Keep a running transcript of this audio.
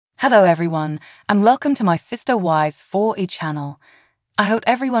Hello everyone, and welcome to my Sister Wise 4E channel. I hope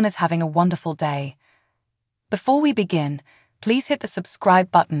everyone is having a wonderful day. Before we begin, please hit the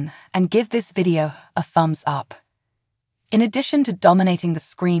subscribe button and give this video a thumbs up. In addition to dominating the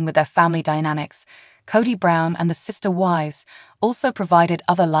screen with their family dynamics, Kody Brown and the Sister Wives also provided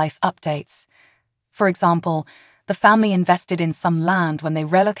other life updates. For example, the family invested in some land when they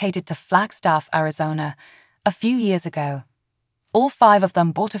relocated to Flagstaff, Arizona, a few years ago. All five of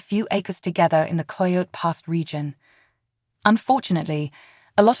them bought a few acres together in the Coyote Pass region. Unfortunately,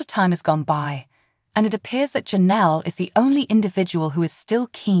 a lot of time has gone by, and it appears that Janelle is the only individual who is still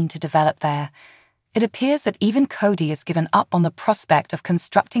keen to develop there. It appears that even Kody has given up on the prospect of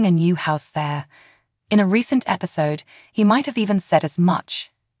constructing a new house there. In a recent episode, he might have even said as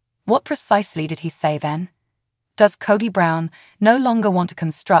much. What precisely did he say then? Does Kody Brown no longer want to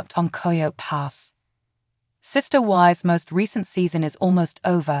construct on Coyote Pass? Sister Wives' most recent season is almost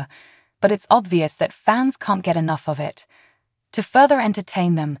over, but it's obvious that fans can't get enough of it. To further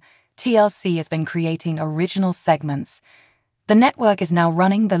entertain them, TLC has been creating original segments. The network is now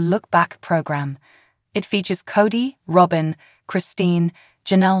running the Look Back program. It features Kody, Robin, Christine,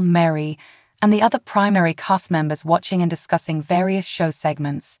 Janelle, Mary, and the other primary cast members watching and discussing various show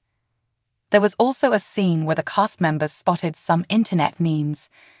segments. There was also a scene where the cast members spotted some internet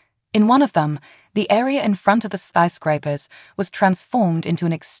memes. In one of them, the area in front of the skyscrapers was transformed into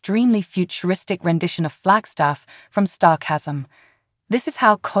an extremely futuristic rendition of Flagstaff from Starchasm. This is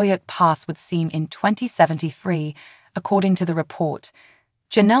how Coyote Pass would seem in 2073, according to the report.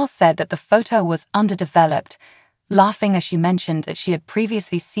 Janelle said that the photo was underdeveloped, laughing as she mentioned that she had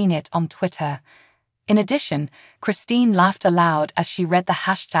previously seen it on Twitter. In addition, Christine laughed aloud as she read the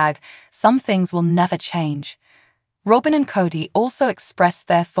hashtag, "Some things will never change." Robin and Kody also expressed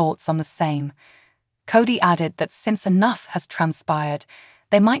their thoughts on the same. Kody added that since enough has transpired,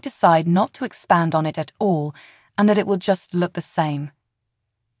 they might decide not to expand on it at all and that it will just look the same.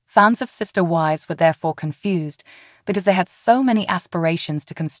 Fans of Sister Wives were therefore confused because they had so many aspirations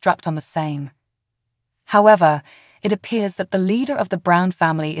to construct on the same. However, it appears that the leader of the Brown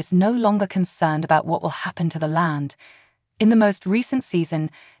family is no longer concerned about what will happen to the land. In the most recent season,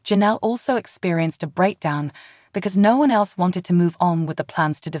 Janelle also experienced a breakdown because no one else wanted to move on with the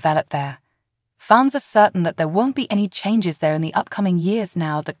plans to develop there. Fans are certain that there won't be any changes there in the upcoming years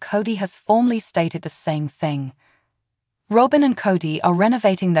now that Kody has formally stated the same thing. Robin and Kody are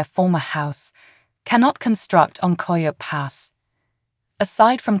renovating their former house, cannot construct on Coyote Pass.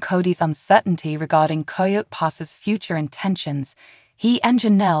 Aside from Kody's uncertainty regarding Coyote Pass's future intentions, he and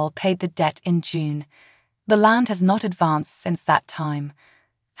Janelle paid the debt in June. The land has not advanced since that time.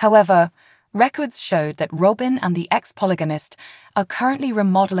 However, records showed that Robin and the ex-polygamist are currently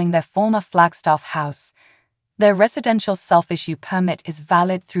remodeling their former Flagstaff house. Their residential self-issue permit is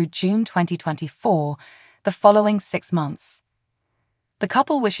valid through June 2024, the following 6 months. The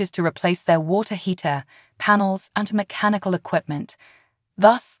couple wishes to replace their water heater, panels, and mechanical equipment.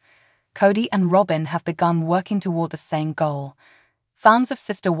 Thus, Kody and Robin have begun working toward the same goal. Fans of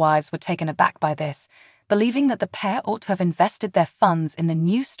Sister Wives were taken aback by this, believing that the pair ought to have invested their funds in the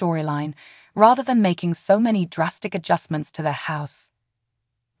new storyline rather than making so many drastic adjustments to their house.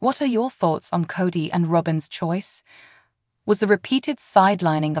 What are your thoughts on Kody and Robin's choice? Was the repeated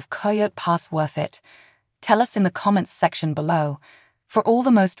sidelining of Coyote Pass worth it? Tell us in the comments section below. For all the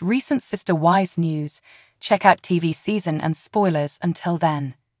most recent Sister Wives news, check out TV season and spoilers until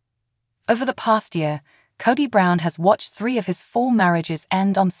then. Over the past year, Kody Brown has watched 3 of his 4 marriages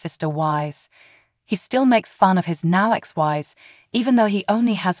end on Sister Wives. He still makes fun of his now ex-wives, even though he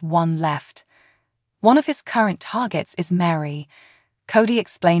only has 1 left. One of his current targets is Mary. Kody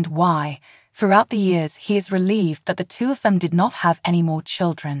explained why. Throughout the years, he is relieved that the 2 of them did not have any more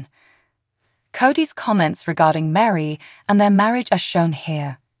children. Kody's comments regarding Mary and their marriage are shown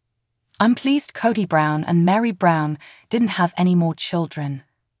here. "I'm pleased Kody Brown and Mary Brown didn't have any more children."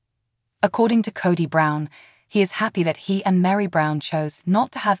 According to Kody Brown, he is happy that he and Mary Brown chose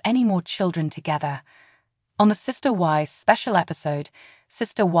not to have any more children together. On the Sister Wives special episode,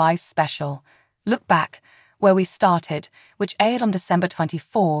 Sister Wives Special, Look Back, where we started, which aired on December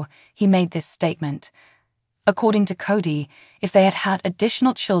 24, he made this statement. According to Kody, if they had had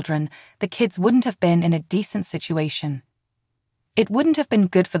additional children, the kids wouldn't have been in a decent situation. "It wouldn't have been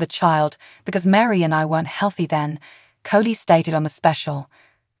good for the child because Mary and I weren't healthy then," Kody stated on the special.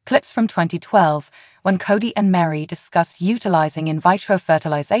 Clips from 2012, when Kody and Mary discussed utilizing in vitro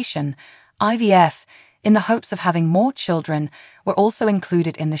fertilization, IVF, in the hopes of having more children, were also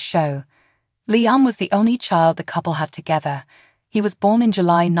included in the show. Liam was the only child the couple had together. He was born in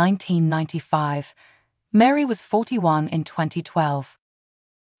July 1995. Mary was 41 in 2012.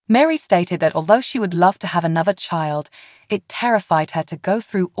 Mary stated that although she would love to have another child, it terrified her to go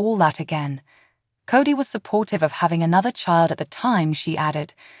through all that again. Kody was supportive of having another child at the time, she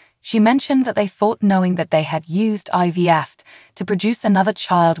added. She mentioned that they thought knowing that they had used IVF to produce another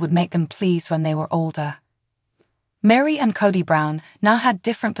child would make them pleased when they were older. Mary and Kody Brown now had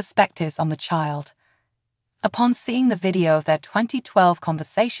different perspectives on the child. Upon seeing the video of their 2012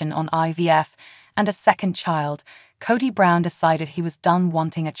 conversation on IVF and a second child, Kody Brown decided he was done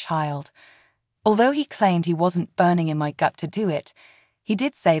wanting a child. Although he claimed he wasn't burning in my gut to do it, he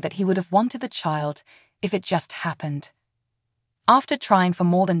did say that he would have wanted the child if it just happened. After trying for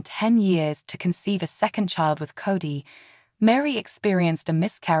more than 10 years to conceive a second child with Kody, Mary experienced a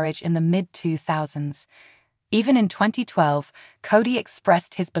miscarriage in the mid-2000s. Even in 2012, Kody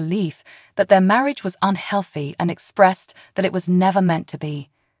expressed his belief that their marriage was unhealthy and expressed that it was never meant to be.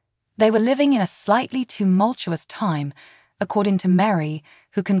 They were living in a slightly tumultuous time, according to Mary,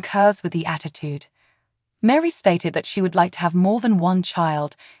 who concurs with the attitude. Mary stated that she would like to have more than one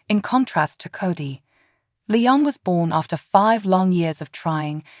child, in contrast to Kody. Leon was born after 5 long years of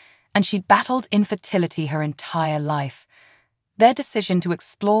trying, and she'd battled infertility her entire life. Their decision to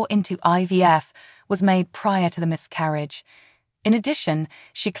explore into IVF was made prior to the miscarriage. In addition,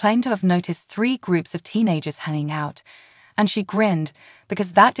 she claimed to have noticed 3 groups of teenagers hanging out, and she grinned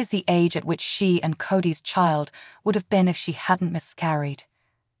because that is the age at which she and Kody's child would have been if she hadn't miscarried.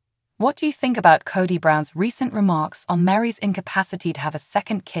 What do you think about Kody Brown's recent remarks on Mary's incapacity to have a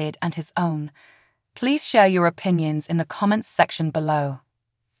second kid and his own? Please share your opinions in the comments section below.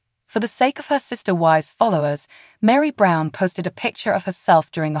 For the sake of her sister wives' followers, Mary Brown posted a picture of herself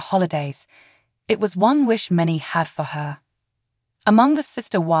during the holidays. It was one wish many had for her. Among the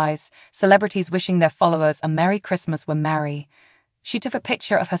sister wives, celebrities wishing their followers a Merry Christmas were Mary. She took a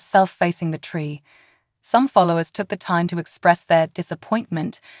picture of herself facing the tree. Some followers took the time to express their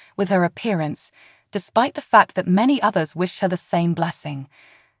disappointment with her appearance, despite the fact that many others wished her the same blessing.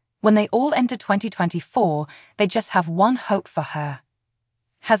 When they all enter 2024, they just have one hope for her.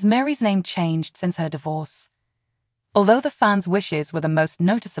 Has Mary's name changed since her divorce? Although the fans' wishes were the most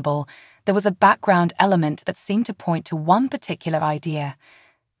noticeable, there was a background element that seemed to point to one particular idea.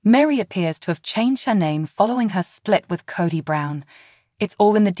 Mary appears to have changed her name following her split with Kody Brown. It's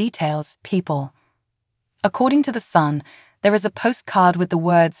all in the details, people. According to The Sun, there is a postcard with the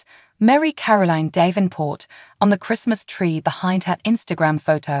words, Mary Caroline Davenport, on the Christmas tree behind her Instagram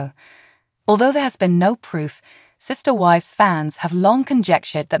photo. Although there has been no proof, Sister Wives fans have long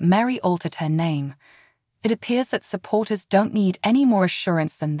conjectured that Mary altered her name. It appears that supporters don't need any more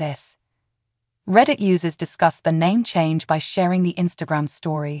assurance than this. Reddit users discussed the name change by sharing the Instagram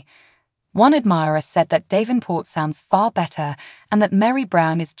story. One admirer said that Davenport sounds far better and that Mary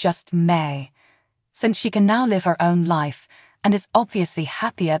Brown is just May, since she can now live her own life and is obviously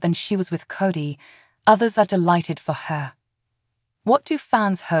happier than she was with Kody. Others are delighted for her. What do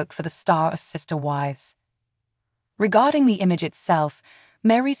fans hope for the star of Sister Wives? Regarding the image itself,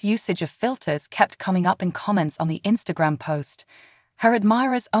 Mary's usage of filters kept coming up in comments on the Instagram post. Her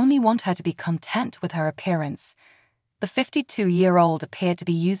admirers only want her to be content with her appearance. The 52-year-old appeared to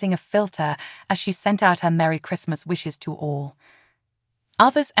be using a filter as she sent out her Merry Christmas wishes to all.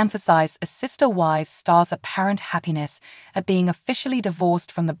 Others emphasize a Sister Wives star's apparent happiness at being officially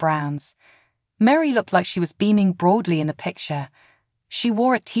divorced from the Browns. Mary looked like she was beaming broadly in the picture. She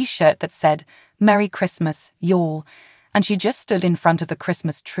wore a t-shirt that said, Merry Christmas, y'all, and she just stood in front of the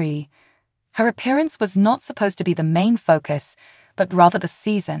Christmas tree. Her appearance was not supposed to be the main focus, but rather the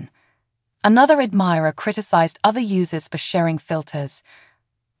season. Another admirer criticized other users for sharing filters.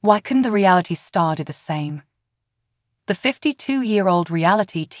 Why couldn't the reality star do the same? The 52-year-old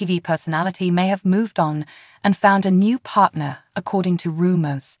reality TV personality may have moved on and found a new partner, according to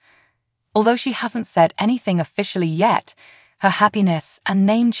rumors. Although she hasn't said anything officially yet, her happiness and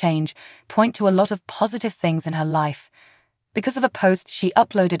name change point to a lot of positive things in her life. Because of a post she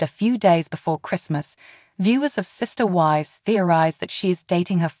uploaded a few days before Christmas, viewers of Sister Wives theorize that she is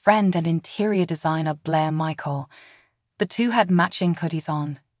dating her friend and interior designer Blair Michael. The two had matching hoodies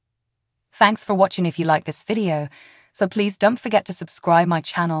on. Thanks for watching. If you like this video, so please don't forget to subscribe my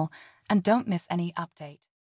channel and don't miss any update.